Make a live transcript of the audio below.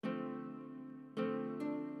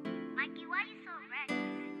Mikey, why you so red?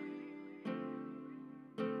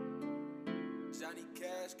 Johnny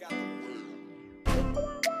Cash got the wheel.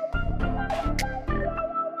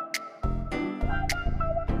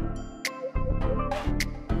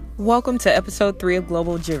 Welcome to episode 3 of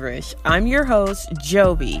Global Gibberish. I'm your host,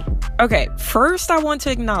 Jovi. Okay, first I want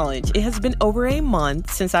to acknowledge it has been over a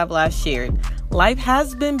month since I've last shared. Life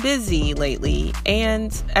has been busy lately,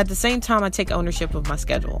 and at the same time, I take ownership of my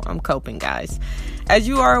schedule. I'm coping, guys. As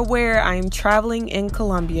you are aware, I am traveling in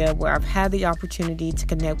Colombia, where I've had the opportunity to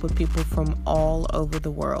connect with people from all over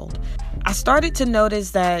the world. I started to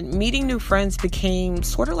notice that meeting new friends became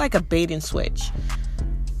sort of like a bait and switch.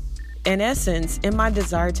 In essence, in my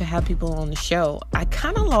desire to have people on the show, I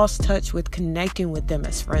kind of lost touch with connecting with them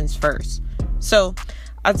as friends first. So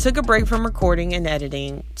I took a break from recording and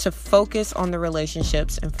editing to focus on the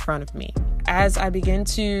relationships in front of me. As I begin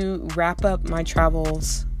to wrap up my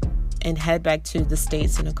travels and head back to the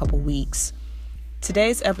States in a couple weeks,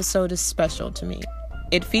 today's episode is special to me.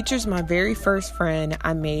 It features my very first friend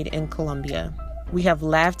I made in Colombia. We have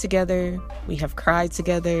laughed together, we have cried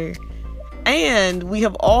together, and we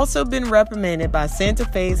have also been reprimanded by Santa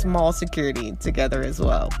Fe's mall security together as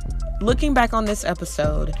well. Looking back on this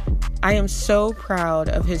episode, I am so proud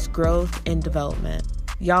of his growth and development.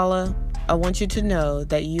 Yala, I want you to know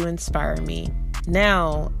that you inspire me.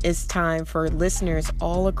 Now it's time for listeners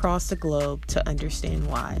all across the globe to understand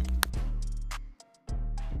why.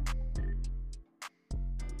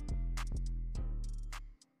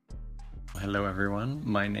 Hello everyone,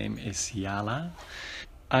 my name is Yala.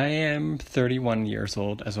 I am 31 years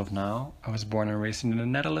old as of now. I was born and raised in the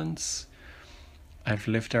Netherlands. I've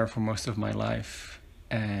lived there for most of my life,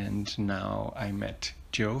 and now I met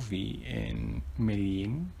Jovi in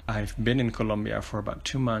Medellin. I've been in Colombia for about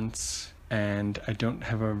 2 months, and I don't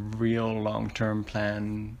have a real long-term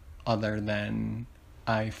plan other than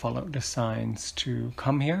I followed the signs to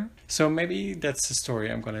come here. So maybe that's the story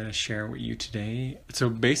I'm going to share with you today. So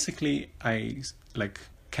basically, I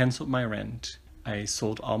canceled my rent. I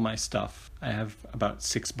sold all my stuff. I have about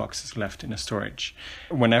 6 boxes left in the storage.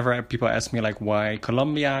 Whenever people ask me why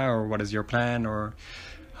Colombia, or what is your plan, or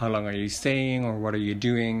how long are you staying, or what are you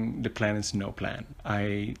doing, the plan is no plan.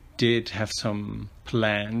 I did have some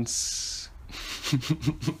plans.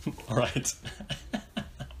 All right.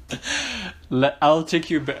 I'll take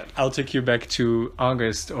you back to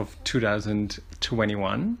August of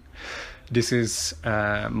 2021. This is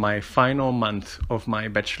my final month of my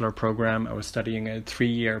bachelor program. I was studying a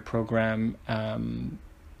 3-year program in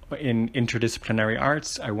interdisciplinary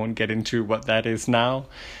arts. I won't get into what that is now,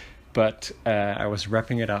 but I was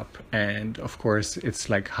wrapping it up. And of course, it's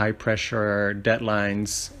high pressure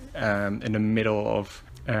deadlines in the middle of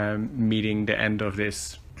meeting the end of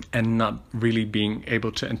this, and not really being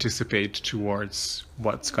able to anticipate towards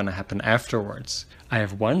what's going to happen afterwards. I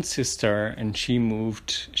have one sister, and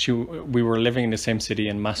we were living in the same city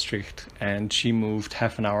in Maastricht, and she moved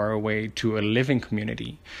half an hour away to a living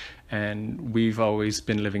community. And we've always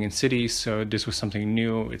been living in cities, so this was something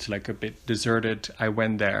new. It's a bit deserted. I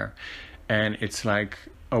went there, and it's like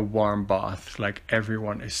a warm bath.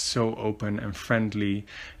 Everyone is so open and friendly,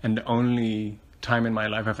 and the only time in my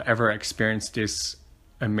life I've ever experienced this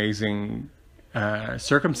amazing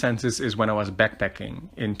circumstances is when I was backpacking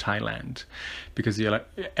in Thailand, because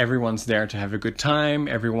everyone's there to have a good time.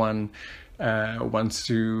 Everyone wants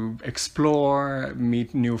to explore,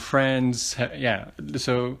 meet new friends.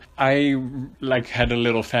 So I had a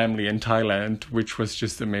little family in Thailand, which was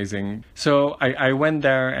just amazing. So I went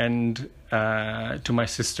there and to my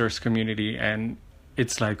sister's community, and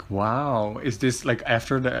it's wow, is this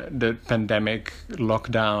after the pandemic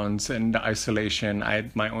lockdowns and the isolation? I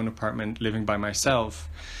had my own apartment living by myself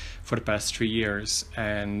for the past 3 years,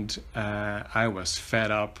 and I was fed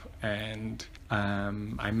up, and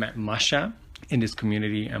I met Masha in this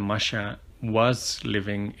community, and Masha was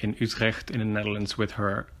living in Utrecht in the Netherlands with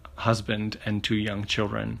her husband and 2 young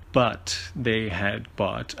children, but they had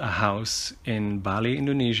bought a house in Bali,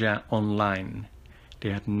 Indonesia online. They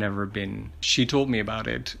had never been. She told me about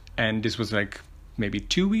it, and this was maybe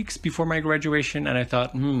 2 weeks before my graduation, and I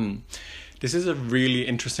thought, this is a really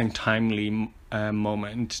interesting, timely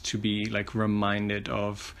moment to be reminded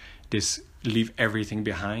of this. Leave everything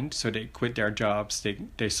behind. So they quit their jobs,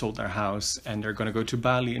 they sold their house, and they're going to go to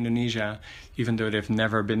Bali, Indonesia, even though they've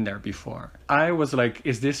never been there before. I was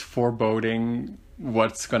is this foreboding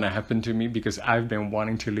what's going to happen to me? Because I've been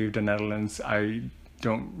wanting to leave the Netherlands. I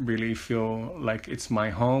don't really feel like it's my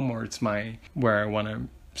home, or it's where I want to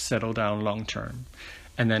settle down long term.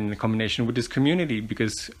 And then in combination with this community,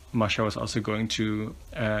 because Masha was also going to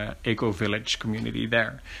Eco Village community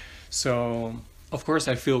there. So Of course,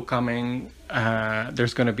 I feel coming.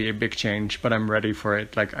 There's going to be a big change, but I'm ready for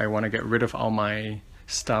it. Like, I want to get rid of all my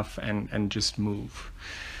stuff and just move.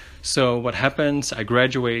 So what happens? I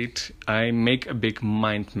graduate. I make a big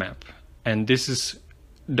mind map, and this is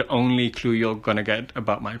the only clue you're going to get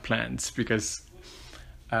about my plans, because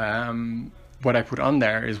what I put on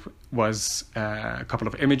there was a couple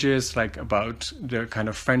of images, like about the kind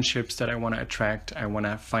of friendships that I want to attract. I want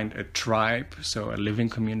to find a tribe, so a living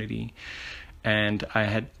community. And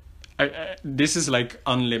this is like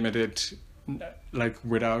unlimited, like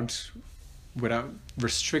without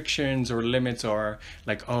restrictions or limits, or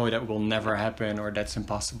like, oh, that will never happen, or that's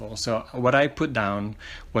impossible. So what I put down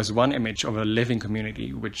was one image of a living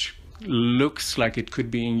community, which looks like it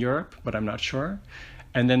could be in Europe, but I'm not sure.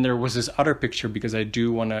 And then there was this other picture, because I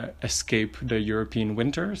do want to escape the European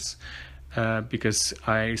winters, because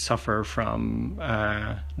I suffer from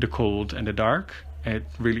the cold and the dark. It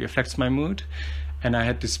really affects my mood. And I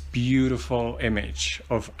had this beautiful image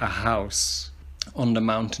of a house on the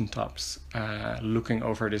mountaintops, looking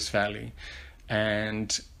over this valley.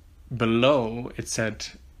 And below it said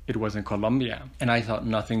it was in Colombia. And I thought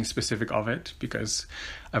nothing specific of it, because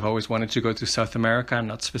I've always wanted to go to South America,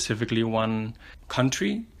 not specifically one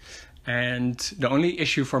country. And the only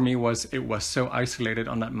issue for me was it was so isolated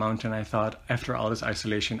on that mountain. I thought, after all this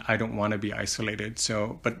isolation, I don't want to be isolated.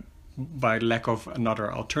 So, but by lack of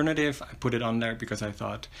another alternative, I put it on there because I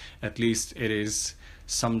thought at least it is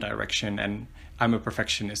some direction, and I'm a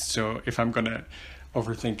perfectionist. So if I'm going to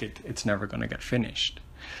overthink it, it's never going to get finished.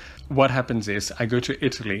 What happens is I go to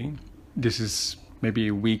Italy. This is maybe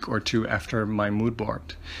a week or two after my mood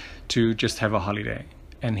board, to just have a holiday.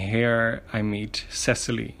 And here I meet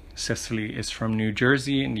Cecily. Cecily is from New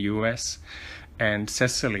Jersey in the US. And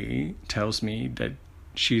Cecily tells me that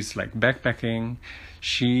she's like backpacking.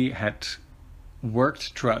 She had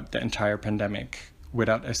worked throughout the entire pandemic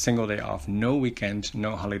without a single day off, no weekend,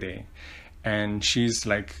 no holiday. And she's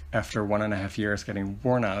like, after 1.5 years getting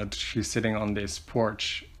worn out, she's sitting on this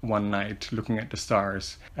porch one night looking at the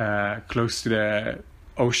stars, close to the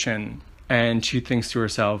ocean. And she thinks to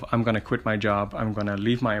herself, I'm going to quit my job, I'm going to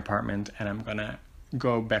leave my apartment, and I'm going to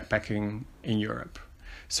go backpacking in Europe.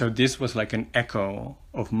 So this was like an echo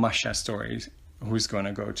of Masha's stories, who's going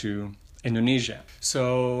to go to Indonesia.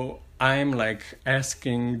 So I'm like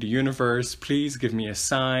asking the universe, please give me a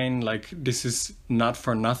sign. Like, this is not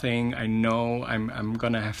for nothing. I know I'm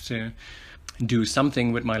going to have to do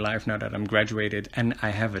something with my life now that I'm graduated. And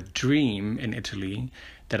I have a dream in Italy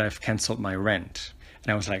that I've canceled my rent.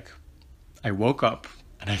 And I was like, I woke up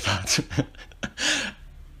and I thought,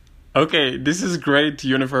 okay, this is great,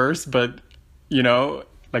 universe, but you know,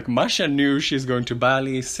 like Masha knew she's going to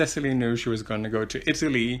Bali, Cecily knew she was going to go to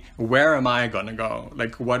Italy. Where am I going to go?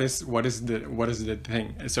 Like, what is the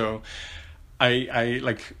thing? So I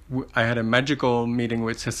had a magical meeting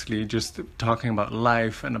with Cecily, just talking about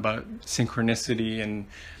life and about synchronicity and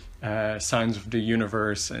signs of the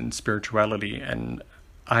universe and spirituality. And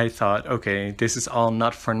I thought, okay, this is all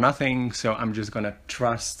not for nothing. So I'm just going to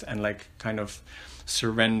trust and like kind of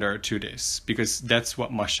surrender to this, because that's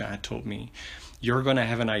what Masha had told me. You're going to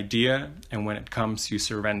have an idea, and when it comes, you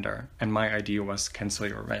surrender. And my idea was cancel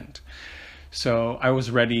your rent. So I was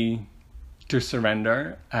ready to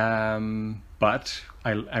surrender, but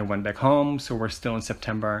I went back home. So we're still in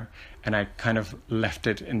September, and I kind of left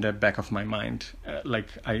it in the back of my mind.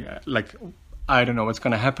 I don't know what's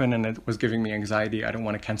going to happen, and it was giving me anxiety. I don't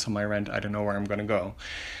want to cancel my rent. I don't know where I'm going to go.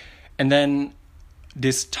 And then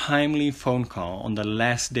this timely phone call on the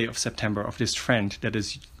last day of September of this friend that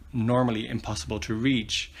is normally impossible to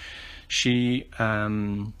reach. She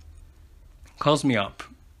calls me up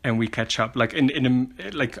and we catch up, like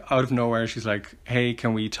like out of nowhere. She's like, hey,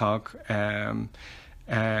 can we talk?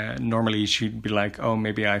 Normally she'd be like, oh,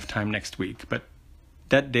 maybe I have time next week, but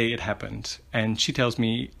that day it happened. And she tells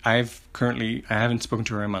me, I haven't spoken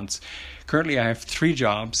to her in months. Currently I have 3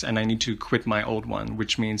 jobs and I need to quit my old one,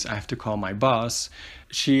 which means I have to call my boss.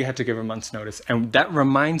 She had to give a month's notice. And that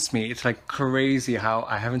reminds me, it's like crazy how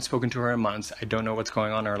I haven't spoken to her in months. I don't know what's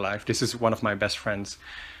going on in her life. This is one of my best friends,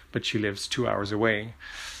 but she lives 2 hours away.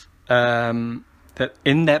 That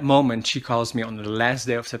in that moment, she calls me on the last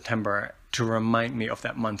day of September to remind me of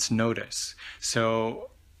that month's notice. So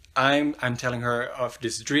I'm telling her of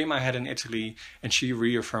this dream I had in Italy, and she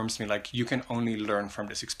reaffirms me, like, you can only learn from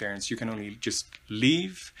this experience. You can only just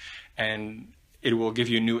leave, and it will give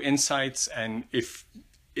you new insights. And if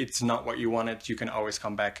it's not what you wanted, you can always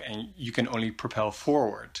come back, and you can only propel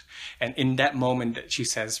forward. And in that moment that she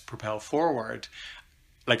says propel forward,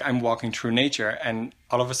 like I'm walking through nature, and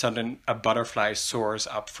all of a sudden a butterfly soars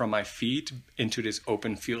up from my feet into this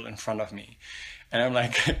open field in front of me. And I'm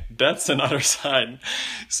like, that's another sign.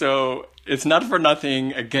 So it's not for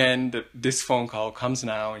nothing, again, that this phone call comes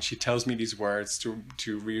now and she tells me these words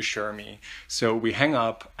to reassure me. So we hang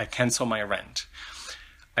up, I cancel my rent.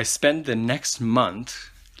 I spend the next month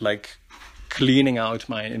like cleaning out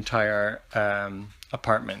my entire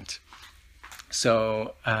apartment.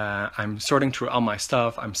 So I'm sorting through all my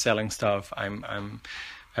stuff, I'm selling stuff, I'm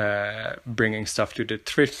bringing stuff to the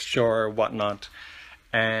thrift store, whatnot.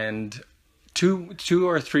 And two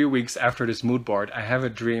or 3 weeks after this mood board, I have a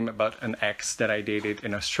dream about an ex that I dated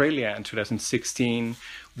in Australia in 2016.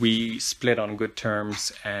 We split on good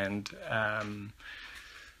terms, and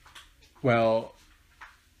well,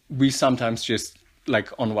 we sometimes just like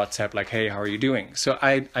on WhatsApp, like, hey, how are you doing? So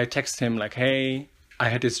I text him like, hey, I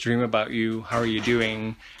had this dream about you. How are you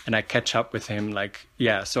doing? And I catch up with him like,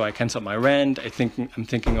 yeah, so I canceled my rent. I'm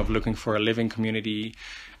thinking of looking for a living community,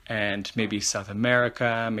 and maybe South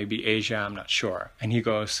America, maybe Asia, I'm not sure. And he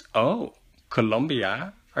goes, oh,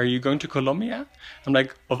 Colombia? Are you going to Colombia? I'm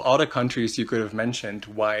like, of all the countries you could have mentioned,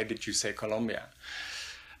 why did you say Colombia?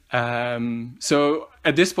 So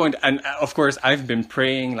at this point, and of course, I've been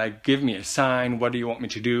praying, like, give me a sign. What do you want me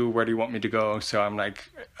to do? Where do you want me to go? So I'm like,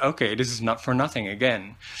 okay, this is not for nothing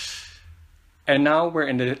again. And now we're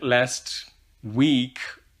in the last week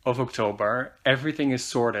of October. Everything is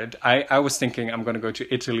sorted. I was thinking I'm going to go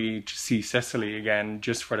to Italy to see Cecily again,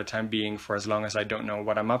 just for the time being, for as long as I don't know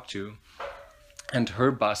what I'm up to. And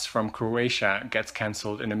her bus from Croatia gets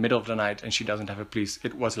cancelled in the middle of the night, and she doesn't have a place.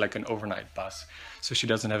 It was like an overnight bus, so she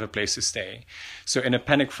doesn't have a place to stay. So in a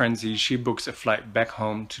panic frenzy, she books a flight back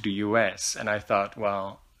home to the US. And I thought,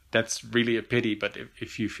 well, that's really a pity, but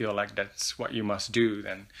if you feel like that's what you must do,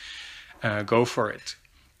 then go for it.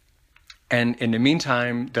 And in the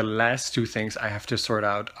meantime, the last two things I have to sort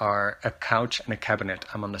out are a couch and a cabinet.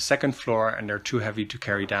 I'm on the second floor, and they're too heavy to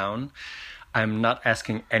carry down. I'm not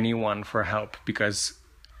asking anyone for help, because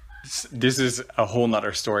this is a whole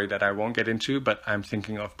nother story that I won't get into, but I'm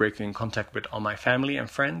thinking of breaking contact with all my family and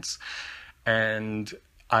friends. And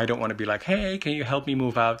I don't want to be like, hey, can you help me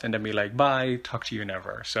move out? And then be like, bye, talk to you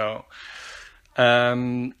never. So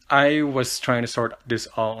I was trying to sort this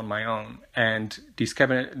all on my own. And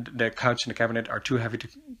the couch and the cabinet are too heavy to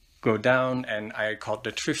go down, and I called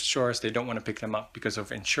the thrift stores. They don't want to pick them up because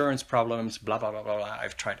of insurance problems, blah, blah, blah, blah, blah.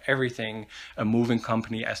 I've tried everything. A moving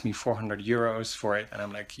company asked me 400 euros for it, and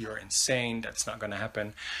I'm like, you're insane. That's not going to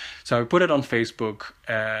happen. So I put it on Facebook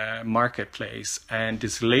Marketplace, and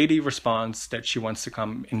this lady responds that she wants to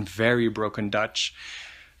come in very broken Dutch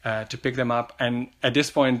to pick them up. And at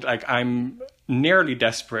this point, like, I'm nearly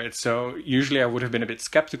desperate. So usually I would have been a bit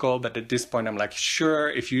skeptical, but at this point I'm like, sure,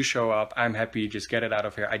 if you show up, I'm happy, just get it out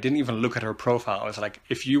of here. I didn't even look at her profile. I was like,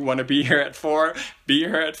 if you want to be here at 4, be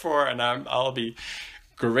here at 4, and I'll be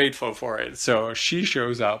grateful for it. So she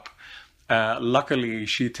shows up. Luckily,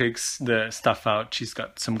 she takes the stuff out. She's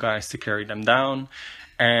got some guys to carry them down,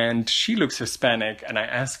 and she looks Hispanic, and I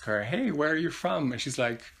ask her, hey, where are you from? And she's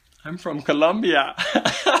like, I'm from Colombia.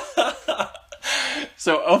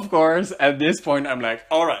 So, of course, at this point, I'm like,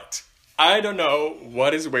 all right, I don't know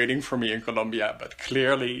what is waiting for me in Colombia, but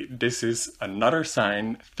clearly this is another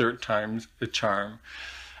sign, third time's the charm.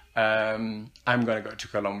 I'm going to go to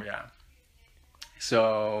Colombia.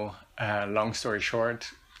 So, long story short,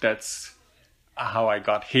 that's how I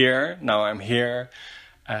got here. Now I'm here.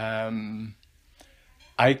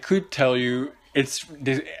 I could tell you, it's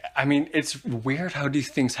weird how these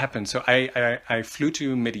things happen. So I flew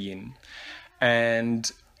to Medellin,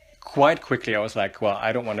 and quite quickly I was like, well,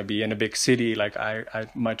 I don't want to be in a big city. Like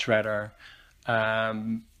I'd much rather,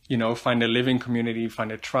 find a living community,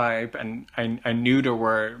 find a tribe. And I knew there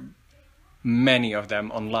were many of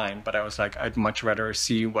them online, but I was like, I'd much rather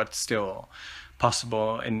see what's still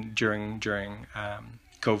possible during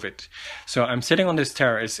COVID. So I'm sitting on this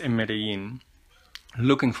terrace in Medellin,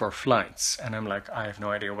 looking for flights, and I'm like, I have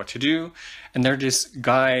no idea what to do. And there's this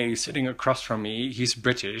guy sitting across from me. He's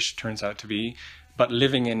British, turns out to be, but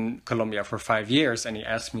living in Colombia for 5 years. And he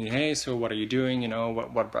asked me, hey, so what are you doing?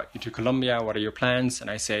 What brought you to Colombia? What are your plans? And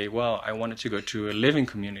I say, well, I wanted to go to a living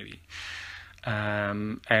community.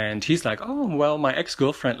 And he's like, oh, well, my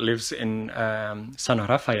ex-girlfriend lives in San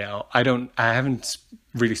Rafael. I haven't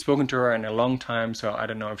really spoken to her in a long time, so I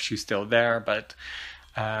don't know if she's still there, but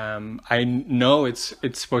I know it's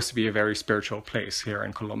supposed to be a very spiritual place here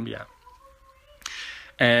in Colombia.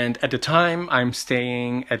 And at the time, I'm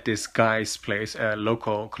staying at this guy's place, a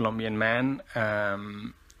local Colombian man,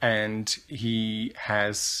 and he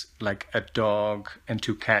has like a dog and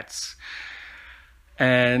 2 cats.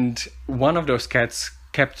 And one of those cats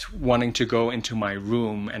kept wanting to go into my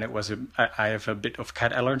room, and I have a bit of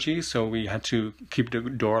cat allergy, so we had to keep the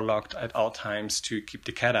door locked at all times to keep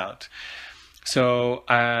the cat out. So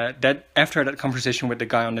that after that conversation with the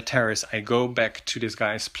guy on the terrace, I go back to this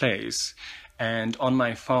guy's place, and on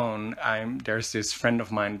my phone, there's this friend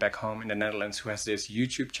of mine back home in the Netherlands who has this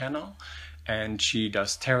YouTube channel, and she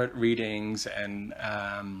does tarot readings, and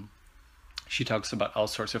she talks about all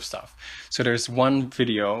sorts of stuff. So there's one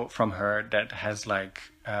video from her that has like,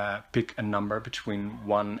 pick a number between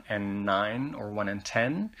 1 and 9 or 1 and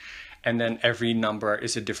 10. And then every number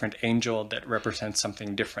is a different angel that represents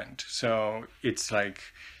something different. So it's like,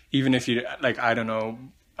 even if you, like, I don't know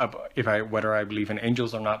whether I believe in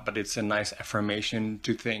angels or not, but it's a nice affirmation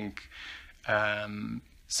to think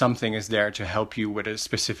something is there to help you with a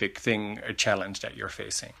specific thing, a challenge that you're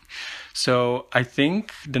facing. So I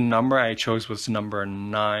think the number I chose was number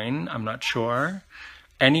 9. I'm not sure.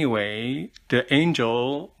 Anyway, the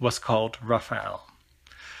angel was called Raphael.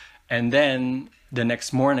 And then the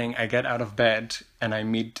next morning I get out of bed and I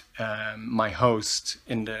meet my host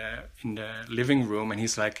in the living room, and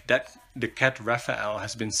he's like, the cat Raphael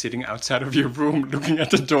has been sitting outside of your room looking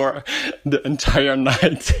at the door the entire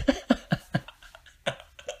night.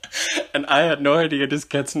 And I had no idea this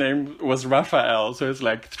cat's name was Raphael. So it's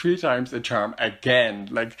like 3 times the charm again.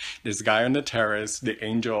 Like this guy on the terrace, the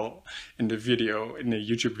angel in the video, in the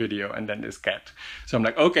YouTube video, and then this cat. So I'm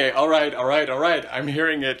like, okay, all right. I'm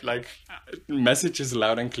hearing it. Like, message is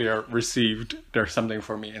loud and clear, received. There's something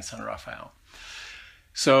for me in San Rafael.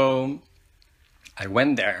 So I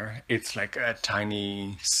went there. It's like a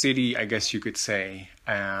tiny city, I guess you could say.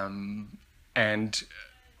 And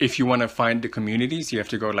if you want to find the communities, you have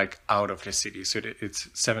to go like out of the city. So it's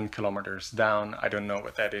 7 kilometers down. I don't know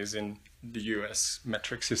what that is in the US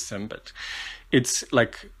metric system, but it's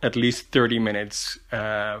like at least 30 minutes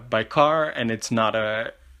by car, and it's not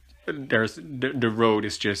the road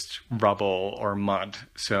is just rubble or mud.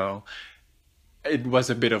 So it was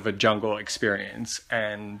a bit of a jungle experience,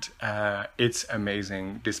 and it's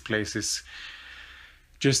amazing. This place is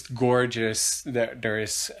just gorgeous. There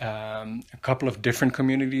is a couple of different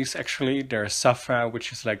communities, actually. There's Safra,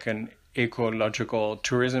 which is like an ecological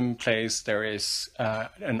tourism place. There is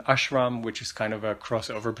an ashram, which is kind of a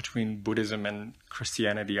crossover between Buddhism and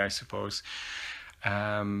Christianity, I suppose.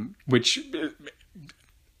 Which,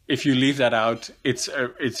 if you leave that out, it's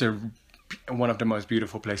one of the most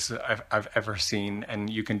beautiful places I've ever seen. And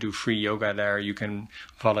you can do free yoga there. You can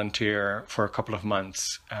volunteer for a couple of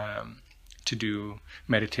months to do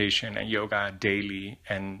meditation and yoga daily,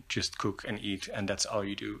 and just cook and eat, and that's all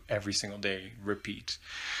you do every single day, repeat.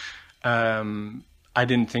 I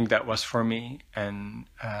didn't think that was for me, and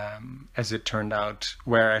as it turned out,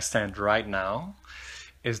 where I stand right now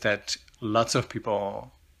is that lots of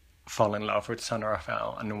people fall in love with San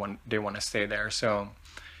Rafael and they want to stay there. So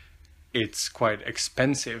it's quite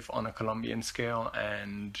expensive on a Colombian scale,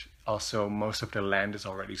 and also most of the land is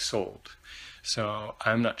already sold. So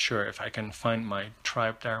I'm not sure if I can find my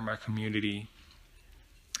tribe there, my community.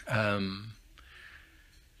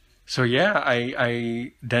 So yeah,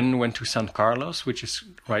 I then went to San Carlos, which is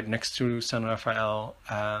right next to San Rafael,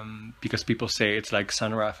 because people say it's like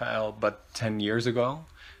San Rafael, but 10 years ago.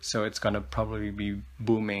 So it's going to probably be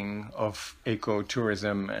booming of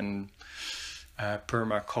ecotourism and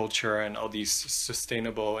permaculture and all these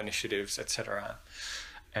sustainable initiatives, etc.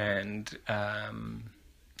 And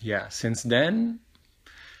yeah, since then,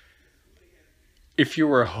 if you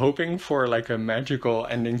were hoping for like a magical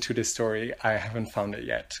ending to this story, I haven't found it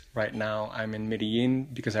yet. Right now, I'm in Medellin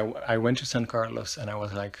because I went to San Carlos and I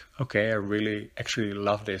was like, okay, I really actually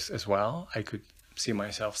love this as well. I could see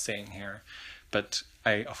myself staying here. But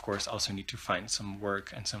I, of course, also need to find some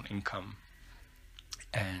work and some income.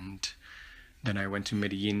 And then I went to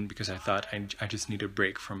Medellin because I thought I just need a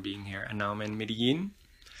break from being here. And now I'm in Medellin.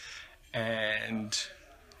 And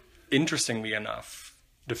interestingly enough,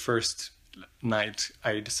 the first night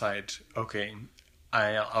I decide, okay,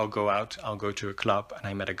 I'll go out, I'll go to a club, and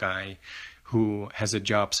I met a guy who has a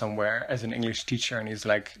job somewhere as an English teacher, and he's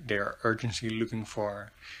like, they're urgently looking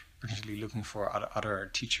for other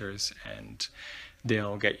teachers, and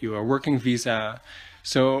they'll get you a working visa.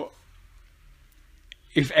 So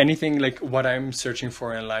if anything, like what I'm searching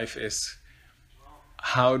for in life is,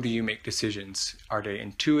 how do you make decisions? Are they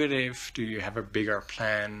intuitive? Do you have a bigger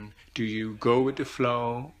plan? Do you go with the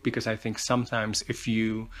flow? Because I think sometimes if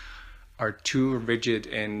you are too rigid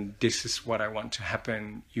in this is what I want to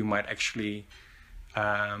happen, you might actually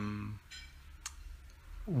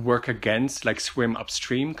work against, like swim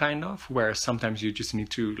upstream kind of, where sometimes you just need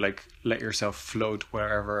to like let yourself float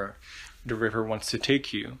wherever the river wants to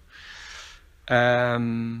take you.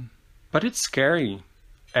 But it's scary.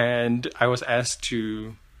 And I was asked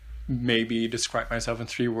to maybe describe myself in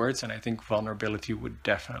 3 words, and I think vulnerability would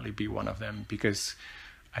definitely be one of them, because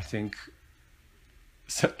I think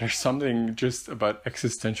there's something just about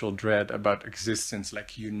existential dread, about existence.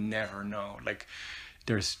 Like, you never know. Like,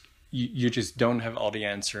 you just don't have all the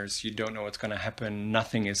answers. You don't know what's going to happen.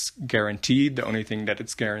 Nothing is guaranteed. The only thing that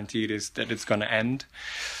it's guaranteed is that it's going to end.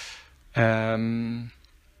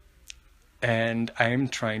 And I'm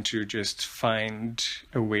trying to just find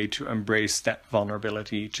a way to embrace that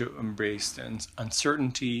vulnerability, to embrace the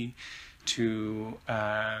uncertainty,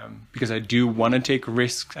 because I do want to take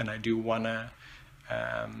risks, and I do want to,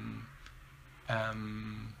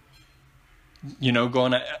 go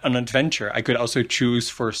on an adventure. I could also choose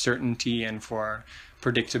for certainty and for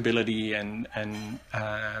predictability, and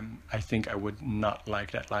I think I would not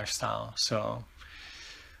like that lifestyle. So,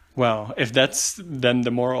 well, if that's then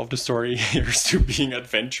the moral of the story, here's to being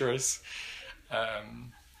adventurous.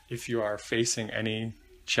 If you are facing any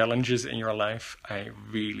challenges in your life, I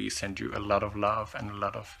really send you a lot of love and a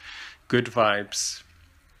lot of good vibes.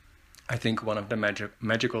 I think one of the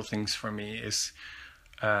magical things for me is,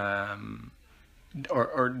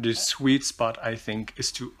 or the sweet spot, I think,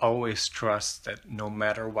 is to always trust that no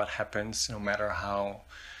matter what happens, no matter how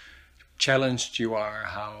challenged you are,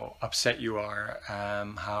 how upset you are,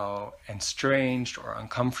 how estranged or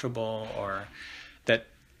uncomfortable, or that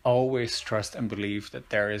always trust and believe that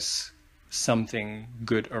there is something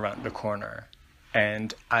good around the corner.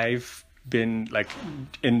 And I've been, like,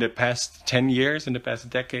 in the past 10 years, in the past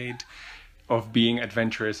decade of being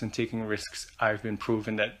adventurous and taking risks, I've been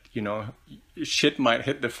proven that, shit might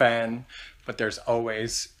hit the fan, but there's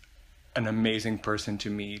always an amazing person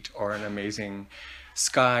to meet, or an amazing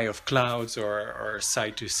sky of clouds, or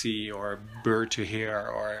sight to see, or bird to hear,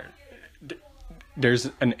 or there's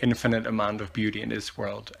an infinite amount of beauty in this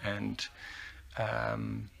world. And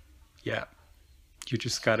you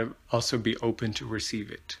just gotta also be open to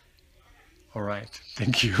receive it. All right,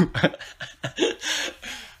 thank you.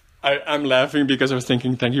 I'm laughing because I was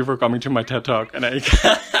thinking, thank you for coming to my TED Talk, and I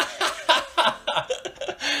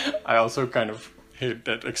also kind of hate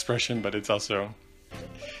that expression, but it's also,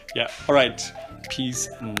 yeah. All right, peace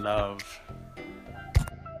and love.